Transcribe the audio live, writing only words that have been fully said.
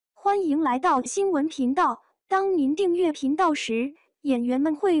欢迎来到新闻频道。当您订阅频道时，演员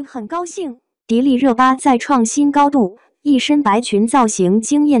们会很高兴。迪丽热巴再创新高度，一身白裙造型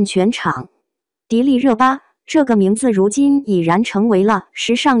惊艳全场。迪丽热巴这个名字如今已然成为了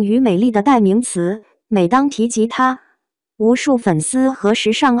时尚与美丽的代名词。每当提及她，无数粉丝和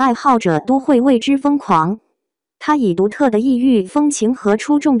时尚爱好者都会为之疯狂。她以独特的异域风情和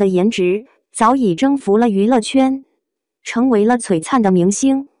出众的颜值，早已征服了娱乐圈，成为了璀璨的明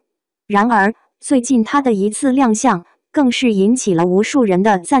星。然而，最近她的一次亮相，更是引起了无数人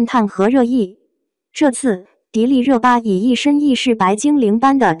的赞叹和热议。这次，迪丽热巴以一身意式白精灵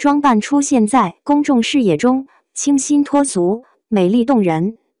般的装扮出现在公众视野中，清新脱俗，美丽动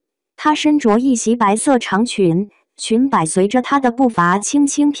人。她身着一袭白色长裙，裙摆随着她的步伐轻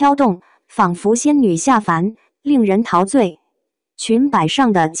轻飘动，仿佛仙女下凡，令人陶醉。裙摆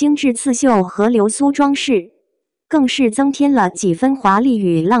上的精致刺绣和流苏装饰，更是增添了几分华丽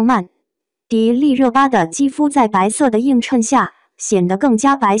与浪漫。迪丽热巴的肌肤在白色的映衬下，显得更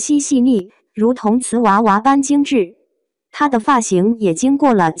加白皙细腻，如同瓷娃娃般精致。她的发型也经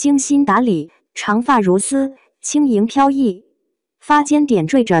过了精心打理，长发如丝，轻盈飘逸，发间点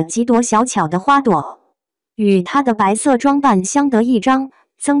缀着几朵小巧的花朵，与她的白色装扮相得益彰，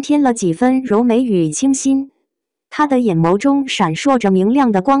增添了几分柔美与清新。她的眼眸中闪烁着明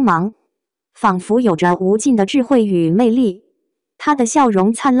亮的光芒，仿佛有着无尽的智慧与魅力。她的笑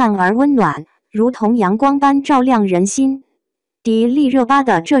容灿烂而温暖，如同阳光般照亮人心。迪丽热巴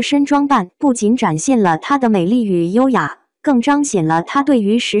的这身装扮不仅展现了她的美丽与优雅，更彰显了她对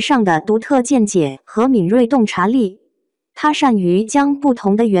于时尚的独特见解和敏锐洞察力。她善于将不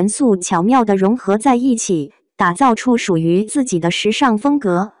同的元素巧妙地融合在一起，打造出属于自己的时尚风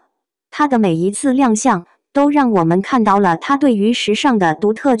格。她的每一次亮相，都让我们看到了她对于时尚的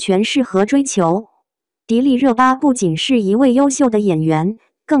独特诠释和追求。迪丽热巴不仅是一位优秀的演员，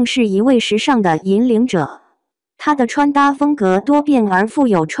更是一位时尚的引领者。她的穿搭风格多变而富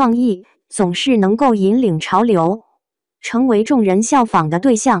有创意，总是能够引领潮流，成为众人效仿的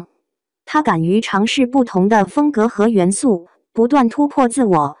对象。她敢于尝试不同的风格和元素，不断突破自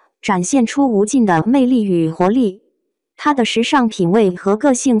我，展现出无尽的魅力与活力。她的时尚品味和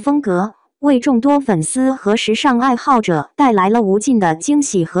个性风格，为众多粉丝和时尚爱好者带来了无尽的惊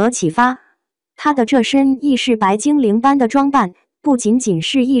喜和启发。她的这身意式白精灵般的装扮，不仅仅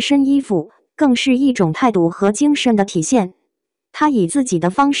是一身衣服，更是一种态度和精神的体现。她以自己的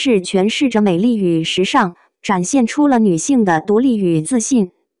方式诠释着美丽与时尚，展现出了女性的独立与自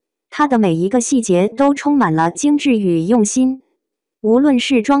信。她的每一个细节都充满了精致与用心，无论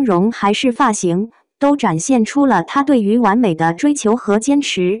是妆容还是发型，都展现出了她对于完美的追求和坚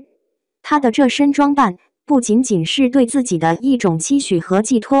持。她的这身装扮，不仅仅是对自己的一种期许和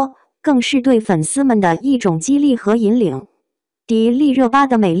寄托，更是对粉丝们的一种激励和引领。迪丽热巴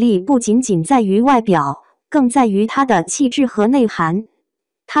的美丽不仅仅在于外表，更在于她的气质和内涵。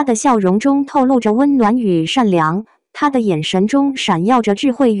她的笑容中透露着温暖与善良，她的眼神中闪耀着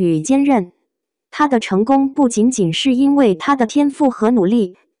智慧与坚韧。她的成功不仅仅是因为她的天赋和努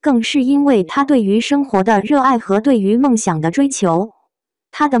力，更是因为她对于生活的热爱和对于梦想的追求。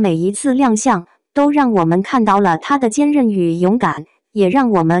她的每一次亮相，都让我们看到了她的坚韧与勇敢，也让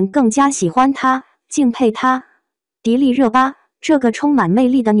我们更加喜欢她，敬佩她。迪丽热巴这个充满魅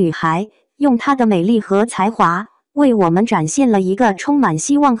力的女孩，用她的美丽和才华，为我们展现了一个充满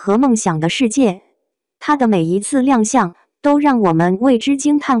希望和梦想的世界。她的每一次亮相，都让我们为之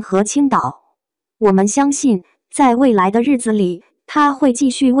惊叹和倾倒。我们相信，在未来的日子里，她会继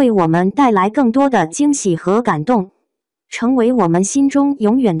续为我们带来更多的惊喜和感动，成为我们心中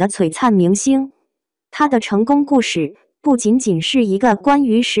永远的璀璨明星。她的成功故事，不仅仅是一个关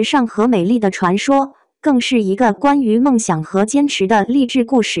于时尚和美丽的传说，更是一个关于梦想和坚持的励志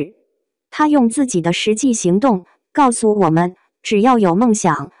故事。她用自己的实际行动，告诉我们，只要有梦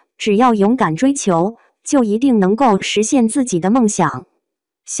想，只要勇敢追求，就一定能够实现自己的梦想。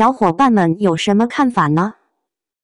小伙伴们有什么看法呢？